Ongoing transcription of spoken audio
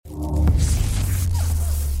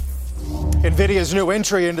Nvidia's new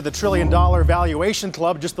entry into the trillion-dollar valuation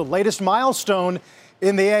club, just the latest milestone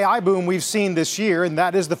in the AI boom we've seen this year, and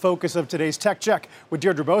that is the focus of today's Tech Check with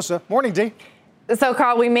Deirdre Bosa. Morning, Dee. So,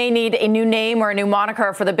 Carl, we may need a new name or a new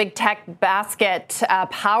moniker for the big tech basket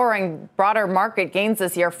powering broader market gains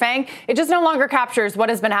this year. FAANG, it just no longer captures what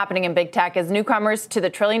has been happening in big tech as newcomers to the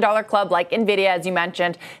trillion-dollar club like Nvidia, as you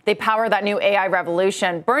mentioned. They power that new AI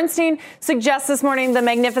revolution. Bernstein suggests this morning the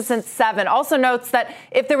Magnificent Seven. Also notes that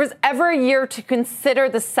if there was ever a year to consider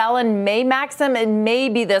the sell in May maxim, it may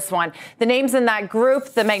be this one. The names in that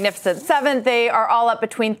group, the Magnificent Seven, they are all up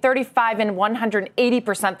between 35 and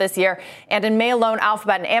 180% this year. And in May alone,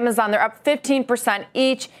 Alphabet and Amazon, they're up 15%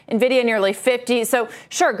 each. Nvidia nearly 50%. So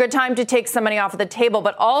sure, good time to take some money off of the table,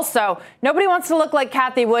 but also nobody wants to look like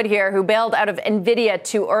Cathie Wood here, who bailed out of Nvidia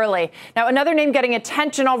too early. Now, another name getting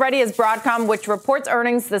attention already is Broadcom, which reports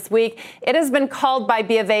earnings this week. It has been called by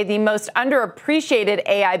BofA the most underappreciated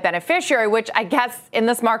AI beneficiary, which I guess in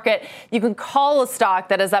this market, you can call a stock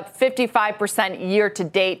that is up 55% year to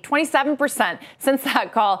date, 27% since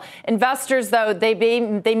that call. Investors, though, they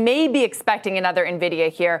may be expecting another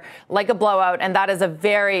Nvidia here, like a blowout, and that is a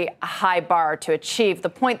very high bar to achieve. The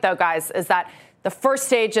point, though, guys, is that the first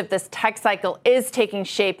stage of this tech cycle is taking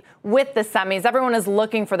shape with the semis. Everyone is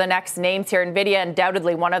looking for the next names here. Nvidia,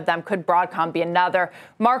 undoubtedly one of them. Could Broadcom be another?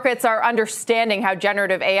 Markets are understanding how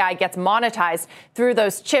generative AI gets monetized through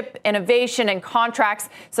those chip innovation and contracts.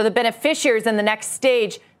 So the beneficiaries in the next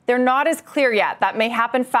stage, they're not as clear yet. That may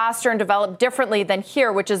happen faster and develop differently than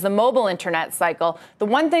here, which is the mobile internet cycle. The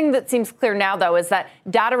one thing that seems clear now, though, is that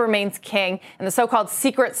data remains king, and the so-called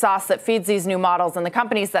secret sauce that feeds these new models and the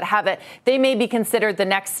companies that have it, they may be considered the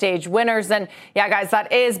next stage winners. And yeah, guys,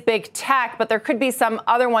 that is big tech, but there could be some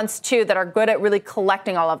other ones, too, that are good at really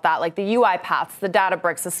collecting all of that, like the UiPaths, the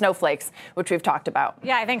Databricks, the Snowflakes, which we've talked about.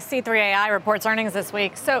 Yeah, I think C3AI reports earnings this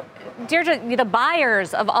week. So, Deirdre, the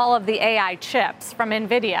buyers of all of the AI chips from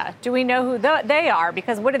Nvidia, do we know who they are?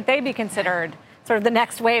 Because wouldn't they be considered sort of the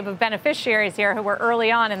next wave of beneficiaries here who were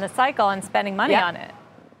early on in the cycle and spending money on it?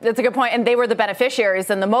 That's a good point. And they were the beneficiaries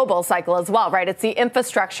in the mobile cycle as well, right? It's the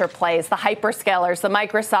infrastructure plays, the hyperscalers, the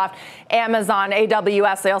Microsoft, Amazon,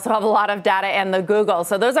 AWS. They also have a lot of data, and the Google.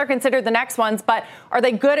 So those are considered the next ones. But are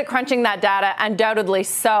they good at crunching that data? Undoubtedly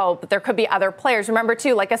so. But there could be other players. Remember,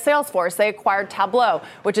 too, like a Salesforce, they acquired Tableau,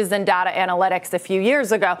 which is in data analytics a few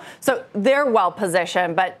years ago. So they're well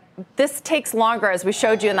positioned. But this takes longer, as we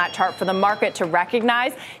showed you in that chart, for the market to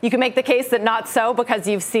recognize. You can make the case that not so, because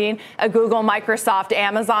you've seen a Google, Microsoft,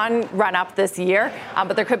 Amazon run up this year.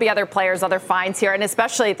 But there could be other players, other finds here, and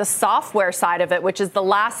especially the software side of it, which is the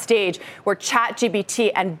last stage where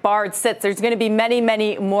ChatGPT and Bard sits. There's going to be many,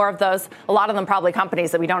 many more of those. A lot of them probably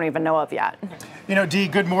companies that we don't even know of yet. You know, Dee,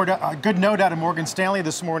 good note out of Morgan Stanley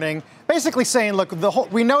this morning, basically saying, look,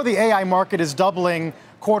 we know the AI market is doubling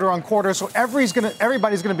quarter on quarter, so everybody's going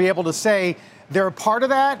to be able to say they're a part of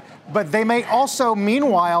that, but they may also,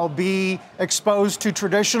 meanwhile, be exposed to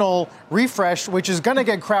traditional refresh, which is going to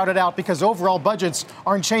get crowded out because overall budgets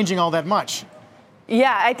aren't changing all that much.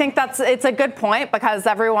 Yeah, I think it's a good point, because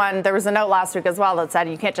there was a note last week as well that said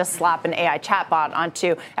you can't just slap an AI chatbot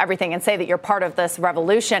onto everything and say that you're part of this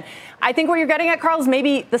revolution. I think what you're getting at, Carl, is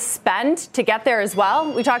maybe the spend to get there as well.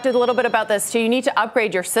 We talked a little bit about this too. You need to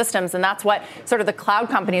upgrade your systems, and that's what sort of the cloud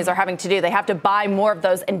companies are having to do. They have to buy more of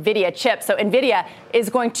those Nvidia chips. So Nvidia is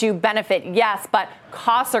going to benefit, yes, but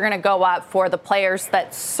costs are going to go up for the players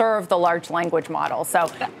that serve the large language model. So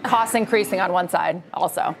costs increasing on one side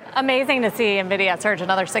also. Amazing to see Nvidia surge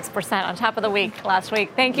another 6% on top of the week last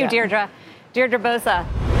week. Thank you, Deirdre. Deirdre Bosa.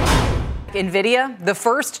 Nvidia, the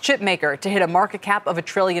first chip maker to hit a market cap of $1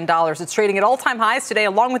 trillion. It's trading at all-time highs today,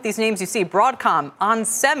 along with these names you see: Broadcom,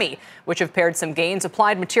 onsemi, which have paired some gains,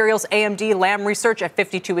 Applied Materials, AMD, Lam Research at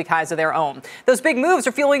 52-week highs of their own. Those big moves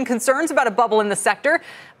are fueling concerns about a bubble in the sector,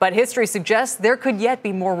 but history suggests there could yet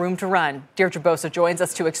be more room to run. Deirdre Bosa joins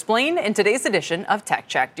us to explain in today's edition of Tech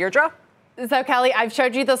Check. Deirdre? So, Kelly, I've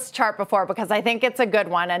showed you this chart before because I think it's a good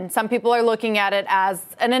one. And some people are looking at it as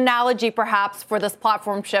an analogy, perhaps, for this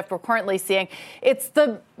platform shift we're currently seeing. It's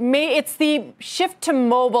the shift to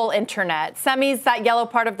mobile internet. Semis, that yellow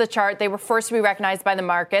part of the chart, they were first to be recognized by the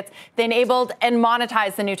markets. They enabled and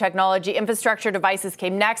monetized the new technology. Infrastructure devices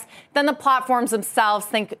came next. Then the platforms themselves,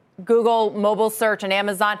 think Google, mobile search, and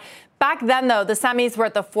Amazon. Back then, though, the semis were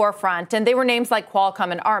at the forefront, and they were names like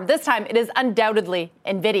Qualcomm and ARM. This time, it is undoubtedly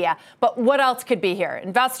Nvidia. But what else could be here?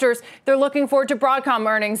 Investors, they're looking forward to Broadcom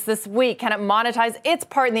earnings this week. Can it monetize its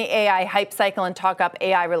part in the AI hype cycle and talk up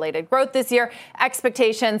AI-related growth this year?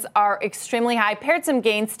 Expectations valuations are extremely high. Paired some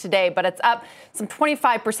gains today, but it's up some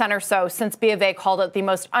 25% or so since B of A called it the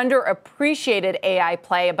most underappreciated AI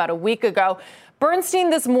play about a week ago. Bernstein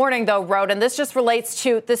this morning, though, wrote, and this just relates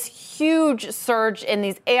to this huge surge in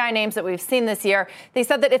these AI names that we've seen this year. They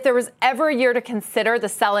said that if there was ever a year to consider the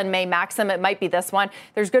sell in May maximum, it might be this one.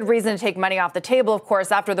 There's good reason to take money off the table, of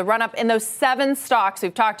course, after the run up in those 7 stocks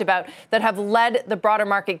we've talked about that have led the broader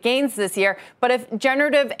market gains this year. But if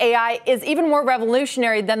generative AI is even more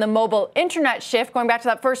revolutionary than the mobile internet shift, going back to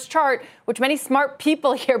that first chart, which many smart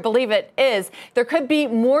people here believe it is, there could be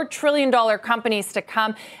more trillion-dollar companies to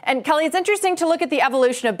come. And Kelly, it's interesting to look at the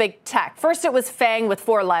evolution of big tech. First, it was FAANG with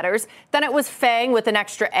 4 letters. Then it was FAANG with an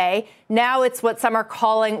extra A. Now it's what some are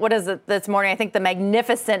calling, what is it this morning? I think the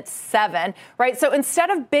Magnificent 7, right? So instead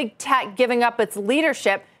of big tech giving up its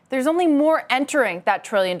leadership, there's only more entering that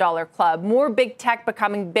trillion-dollar club, more big tech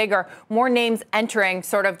becoming bigger, more names entering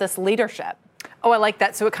sort of this leadership. Oh, I like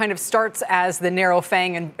that. So it kind of starts as the narrow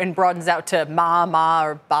FAANG and broadens out to ma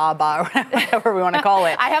or ba or whatever we want to call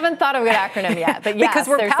it. I haven't thought of a good acronym yet, but yes, because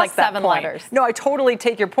we're there's past like 7 point. letters. No, I totally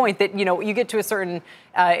take your point that, you get to a certain,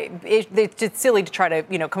 it's silly to try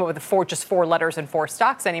to, come up with just 4 letters and 4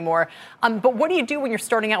 stocks anymore. But what do you do when you're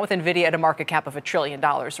starting out with Nvidia at a market cap of $1 trillion,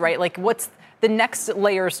 right? Like, what's the next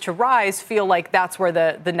layers to rise feel like that's where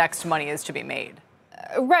the next money is to be made?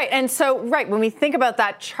 Right. And so, when we think about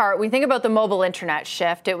that chart, we think about the mobile internet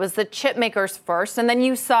shift. It was the chip makers first. And then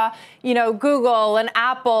you saw, Google and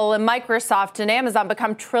Apple and Microsoft and Amazon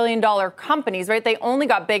become trillion-dollar companies, right? They only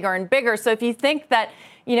got bigger and bigger. So if you think that,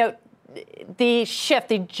 the shift,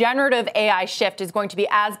 the generative AI shift is going to be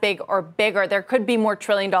as big or bigger, there could be more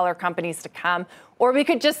trillion-dollar companies to come. Or we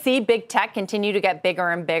could just see big tech continue to get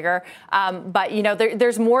bigger and bigger. But,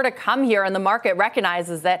 there's more to come here, and the market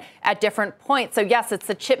recognizes that at different points. So, yes, it's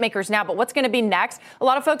the chip makers now, but what's going to be next? A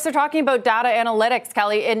lot of folks are talking about data analytics,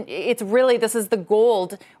 Kelly, and it's really, this is the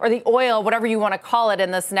gold or the oil, whatever you want to call it,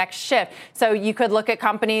 in this next shift. So you could look at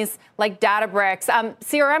companies like Databricks.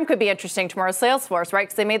 CRM could be interesting tomorrow, Salesforce, right?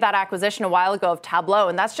 Because they made that acquisition a while ago of Tableau,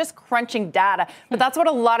 and that's just crunching data. But that's what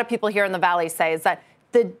a lot of people here in the Valley say, is that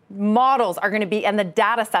the models are going to be, and the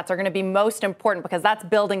data sets are going to be most important, because that's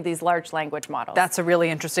building these large language models. That's a really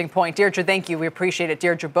interesting point. Deirdre, thank you. We appreciate it.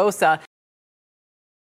 Deirdre Bosa.